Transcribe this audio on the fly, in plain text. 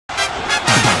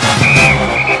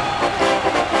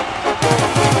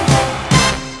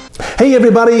Hey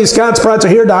everybody, Scott Spreitzer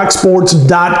here,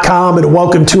 DocSports.com, and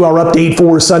welcome to our update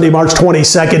for Sunday, March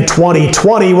 22nd,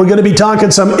 2020. We're going to be talking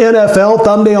some NFL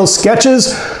thumbnail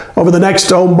sketches over the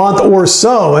next month or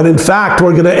so. And in fact,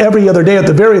 we're going to, every other day at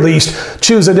the very least,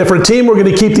 choose a different team. We're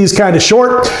going to keep these kind of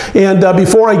short. And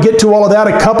before I get to all of that,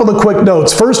 a couple of quick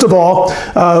notes. First of all,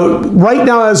 right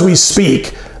now as we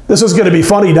speak, this is going to be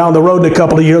funny down the road in a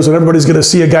couple of years when everybody's going to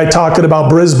see a guy talking about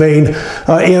Brisbane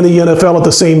and the NFL at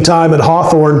the same time at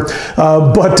Hawthorne.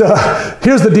 But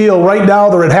here's the deal. Right now,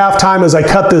 they're at halftime as I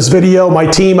cut this video. My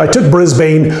team, I took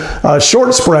Brisbane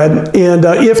short spread, and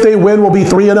if they win, we'll be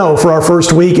 3-0 for our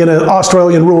first week in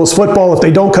Australian rules football. If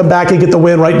they don't come back and get the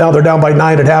win, right now they're down by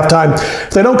 9 at halftime. If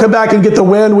they don't come back and get the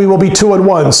win, we will be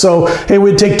 2-1. So, hey,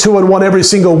 we'd take 2-1 every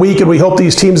single week, and we hope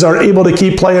these teams are able to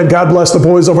keep playing. God bless the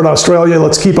boys over in Australia.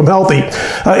 Let's keep them healthy.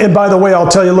 And by the way, I'll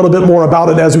tell you a little bit more about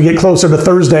it as we get closer to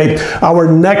Thursday.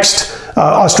 Our next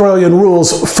Australian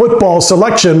rules football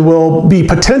selection will be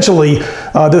potentially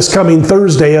this coming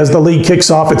Thursday as the league kicks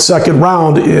off its second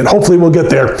round, and hopefully we'll get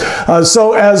there.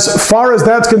 So as far as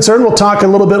that's concerned, we'll talk a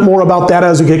little bit more about that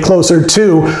as we get closer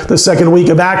to the second week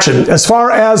of action. As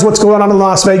far as what's going on in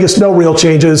Las Vegas, no real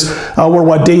changes.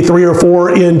 We're, day 3 or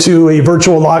 4 into a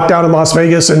virtual lockdown in Las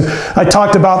Vegas, and I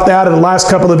talked about that in the last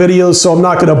couple of videos, so I'm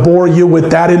not going to bore you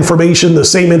with that information, the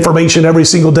same information every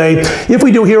single day. If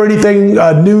we do hear anything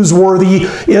newsworthy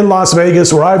in Las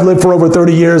Vegas, where I've lived for over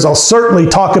 30 years, I'll certainly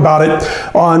talk about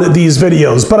it on these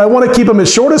videos. But I want to keep them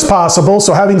as short as possible.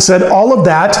 So having said all of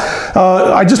that,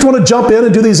 I just want to jump in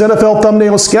and do these NFL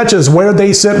thumbnail sketches where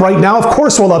they sit right now. Of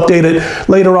course, we'll update it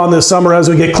later on this summer as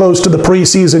we get close to the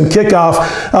preseason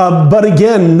kickoff. But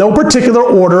again, no particular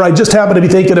order. I just happen to be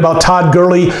thinking about Todd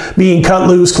Gurley being cut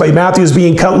loose, Clay Matthews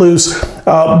being cut loose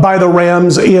by the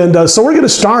Rams. And so we're going to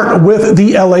start with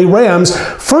the LA Rams.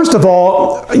 First of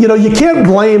all, you can't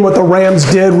blame what the Rams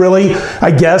did, really,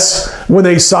 I guess, when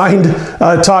they signed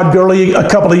Todd Gurley a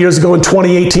couple of years ago in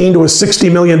 2018 to a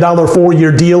 $60 million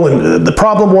 4-year deal. And the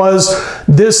problem was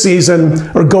this season,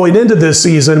 or going into this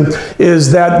season,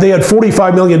 is that they had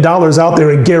 $45 million out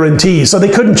there in guarantees. So they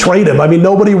couldn't trade him. I mean,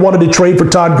 nobody wanted to trade for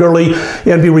Todd Gurley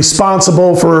and be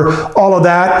responsible for all of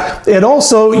that. And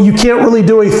also, you can't really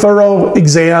do a thorough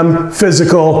exam,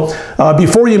 physical,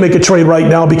 before you make a trade right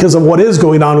now because of what is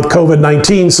going on with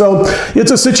COVID-19. So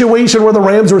it's a situation where the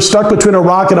Rams were stuck between a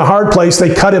rock and a hard place.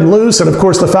 They cut him loose, and of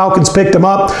course the Falcons picked him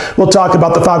up. We'll talk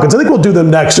about the Falcons. I think we'll do them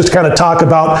next, just kind of talk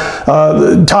about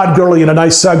Todd Gurley, and a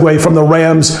nice segue from the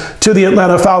Rams to the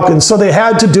Atlanta Falcons. So they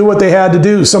had to do what they had to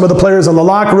do. Some of the players in the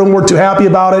locker room weren't too happy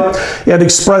about it and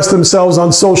expressed themselves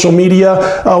on social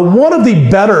media. One of the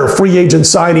better free agent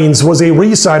signings was a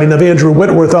re-signing of Andrew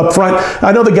Whitworth up front.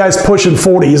 I know the guy's pushing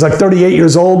 40. He's like 38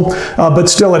 years old, but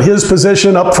still at his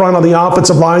position up front on the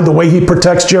offensive line, the way he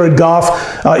protects Jared Goff,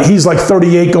 he's like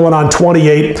 38 going on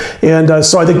 28. And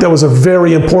so I think that was a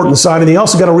very important signing. He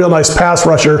also got a real nice pass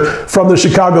rusher from the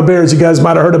Chicago Bears. You guys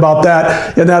might have heard about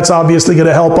that. And that's obviously going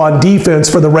to help on defense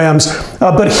for the Rams.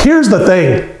 But here's the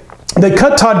thing. They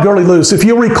cut Todd Gurley loose. If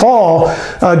you recall,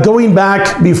 going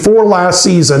back before last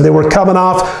season, they were coming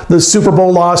off the Super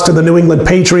Bowl loss to the New England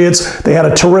Patriots. They had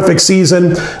a terrific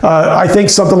season. I think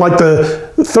something like the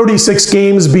 36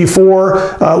 games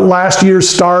before last year's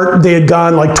start, they had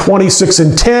gone like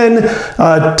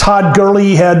 26-10. Todd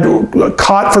Gurley had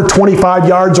caught for 25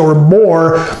 yards or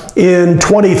more in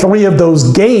 23 of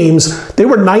those games. They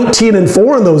were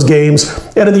 19-4 in those games.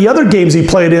 And in the other games he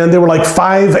played in, they were like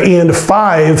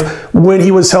 5-5 when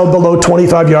he was held below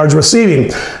 25 yards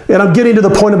receiving. And I'm getting to the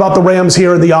point about the Rams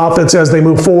here in the offense as they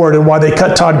move forward and why they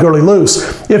cut Todd Gurley loose.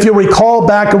 If you recall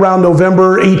back around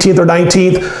November 18th or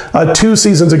 19th, 2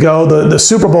 seasons ago, the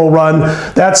Super Bowl run,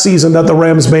 that season that the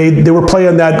Rams made, they were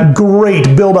playing that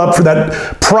great build-up for that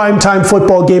primetime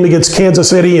football game against Kansas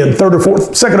City in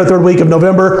second or third week of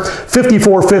November,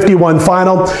 54-51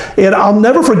 final. And I'll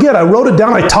never forget, I wrote it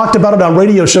down, I talked about it on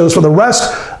radio shows for the rest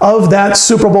of that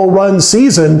Super Bowl run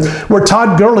season, where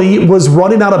Todd Gurley was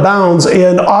running out of bounds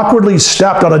and awkwardly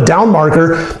stepped on a down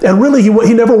marker, and really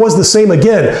he never was the same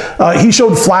again. He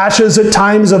showed flashes at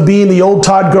times of being the old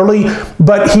Todd Gurley,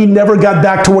 but he never got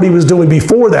back to what he was doing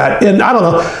before that. And I don't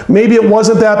know, maybe it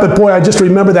wasn't that, but boy, I just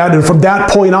remember that. And from that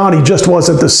point on, he just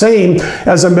wasn't the same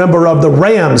as a member of the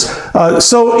Rams.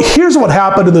 So here's what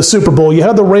happened in the Super Bowl. You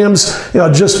had the Rams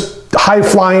just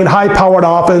high-flying, high-powered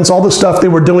offense, all the stuff they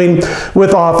were doing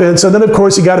with offense. And then, of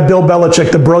course, you got Bill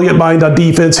Belichick, the brilliant mind on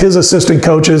defense, his assistant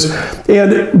coaches.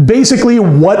 And basically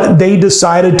what they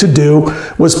decided to do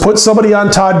was put somebody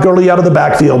on Todd Gurley out of the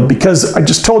backfield, because I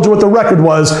just told you what the record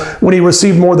was when he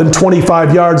received more than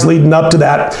 25 yards leading up to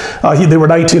that. They were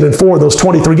 19-4 those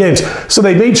 23 games. So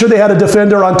they made sure they had a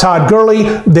defender on Todd Gurley.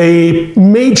 They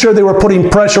made sure they were putting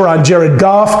pressure on Jared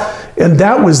Goff. And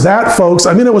that was that, folks.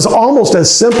 I mean, it was almost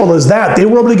as simple as that. They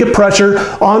were able to get pressure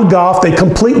on Goff. They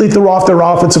completely threw off their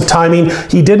offensive timing.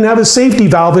 He didn't have his safety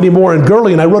valve anymore in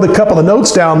Gurley. And I wrote a couple of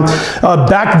notes down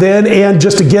back then, and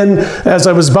just again, as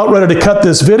I was about ready to cut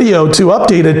this video to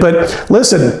update it. But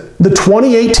listen, the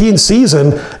 2018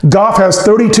 season, Goff has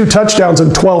 32 touchdowns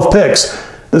and 12 picks.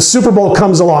 The Super Bowl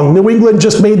comes along. New England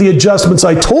just made the adjustments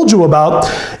I told you about.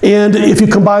 And if you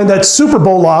combine that Super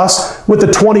Bowl loss with the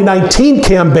 2019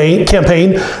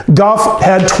 campaign, Goff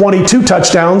had 22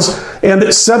 touchdowns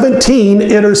and 17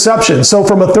 interceptions. So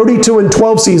from a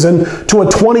 32-12 season to a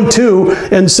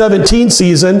 22-17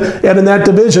 season, and in that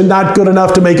division, not good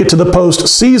enough to make it to the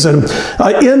postseason.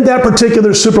 In that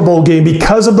particular Super Bowl game,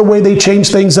 because of the way they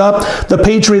changed things up, the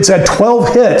Patriots had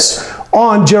 12 hits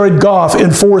on Jared Goff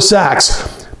and 4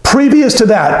 sacks. Previous to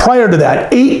that, prior to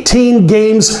that, 18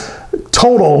 games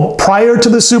total prior to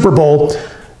the Super Bowl,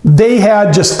 they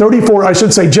had just 34, I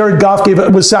should say, Jared Goff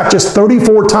was sacked just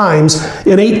 34 times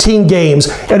in 18 games,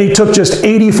 and he took just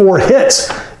 84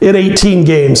 hits in 18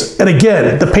 games. And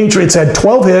again, the Patriots had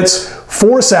 12 hits,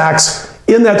 4 sacks,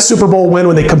 in that Super Bowl win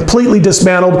when they completely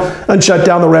dismantled and shut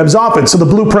down the Rams offense. So the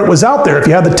blueprint was out there. If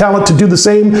you had the talent to do the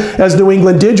same as New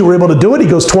England did, you were able to do it. He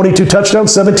goes 22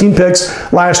 touchdowns, 17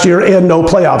 picks last year, and no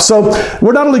playoffs. So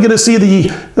we're not only going to see the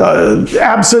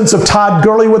absence of Todd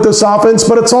Gurley with this offense,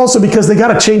 but it's also because they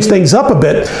got to change things up a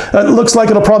bit. It looks like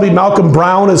it'll probably be Malcolm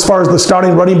Brown as far as the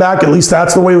starting running back. At least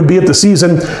that's the way it would be if the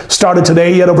season started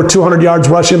today. He had over 200 yards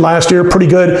rushing last year. Pretty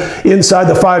good inside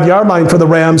the 5-yard line for the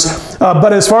Rams.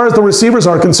 But as far as the receivers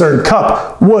are concerned,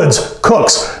 Kupp, Woods,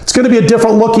 Cooks, it's going to be a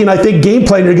different looking, I think, game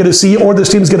plan you're going to see, or this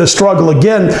team's going to struggle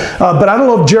again. But I don't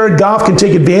know if Jared Goff can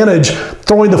take advantage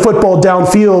throwing the football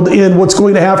downfield in what's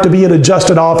going to have to be an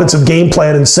adjusted offensive game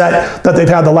plan and set that they've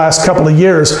had the last couple of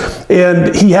years.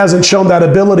 And he hasn't shown that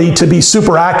ability to be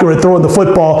super accurate throwing the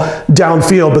football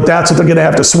downfield, but that's what they're going to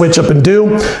have to switch up and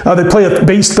do. They play a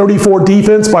base 34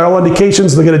 defense. By all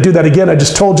indications, they're going to do that again. I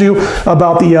just told you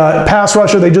about the pass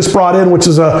rusher they just brought in, which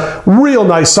is a real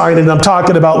nice signing. I'm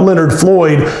talking about Leonard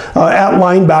Floyd at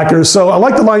linebackers. So I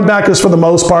like the linebackers for the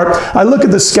most part. I look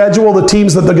at the schedule, the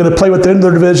teams that they're going to play within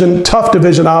their division. Tough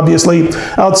division, obviously.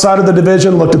 Outside of the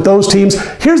division, looked at those teams.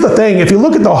 Here's the thing. If you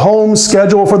look at the home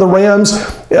schedule for the Rams,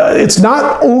 it's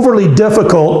not overly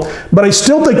difficult, but I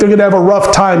still think they're going to have a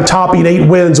rough time topping 8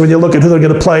 wins when you look at who they're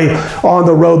going to play on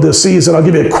the road this season. I'll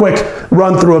give you a quick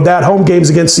run through of that. Home games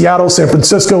against Seattle, San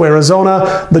Francisco,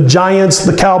 Arizona, the Giants,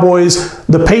 the Cowboys,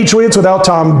 the Patriots without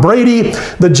Tom Brady,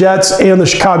 the Jets, and the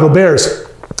Chicago Bears.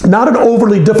 Not an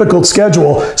overly difficult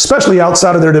schedule, especially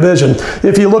outside of their division.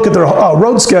 If you look at their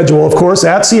road schedule, of course,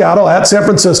 at Seattle, at San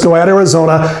Francisco, at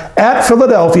Arizona, at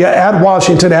Philadelphia, at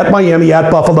Washington, at Miami,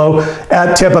 at Buffalo,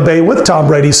 at Tampa Bay with Tom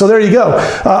Brady. So there you go.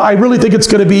 I really think it's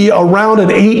going to be around an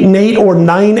 8-8 or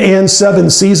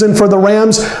 9-7 season for the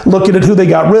Rams, looking at who they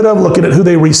got rid of, looking at who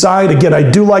they re-signed. Again, I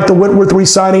do like the Whitworth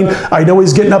re-signing. I know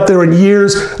he's getting up there in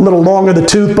years, a little long in the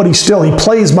tooth, but he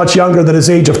plays much younger than his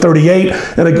age of 38.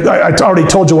 And I already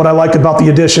told you what I like about the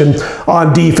addition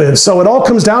on defense. So it all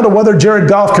comes down to whether Jared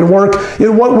Goff can work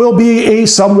in what will be a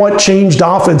somewhat changed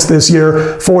offense this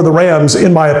year for the Rams,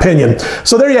 in my opinion.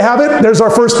 So there you have it. There's our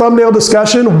first thumbnail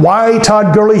discussion. Why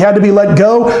Todd Gurley had to be let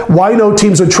go, why no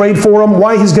teams would trade for him,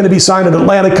 why he's going to be signed in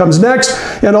Atlanta comes next,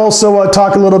 and also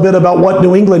talk a little bit about what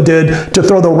New England did to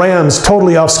throw the Rams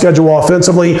totally off schedule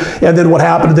offensively, and then what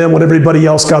happened to them when everybody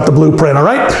else got the blueprint. All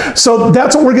right? So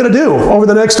that's what we're going to do over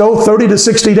the next 30 to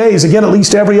 60 days. Again, at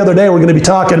least every other day we're going to be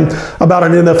talking about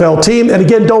an NFL team. And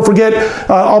again, don't forget,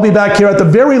 I'll be back here at the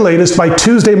very latest by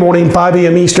Tuesday morning, 5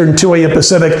 a.m. Eastern, 2 a.m.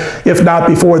 Pacific, if not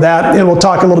before that. And we'll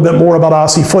talk a little bit more about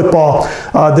Aussie football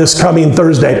this coming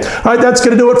Thursday. All right, that's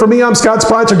going to do it for me. I'm Scott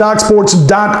Spreitzer,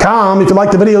 DocSports.com. If you like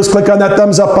the videos, click on that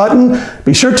thumbs up button.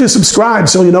 Be sure to subscribe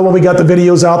so you know when we got the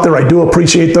videos out there. I do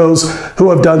appreciate those who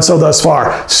have done so thus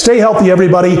far. Stay healthy,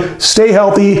 everybody. Stay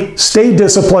healthy. Stay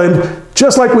disciplined.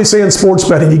 Just like we say in sports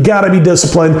betting, you got to be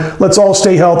disciplined. Let's all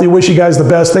stay healthy. Wish you guys the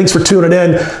best. Thanks for tuning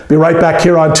in. Be right back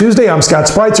here on Tuesday. I'm Scott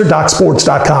Spreitzer,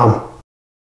 DocSports.com.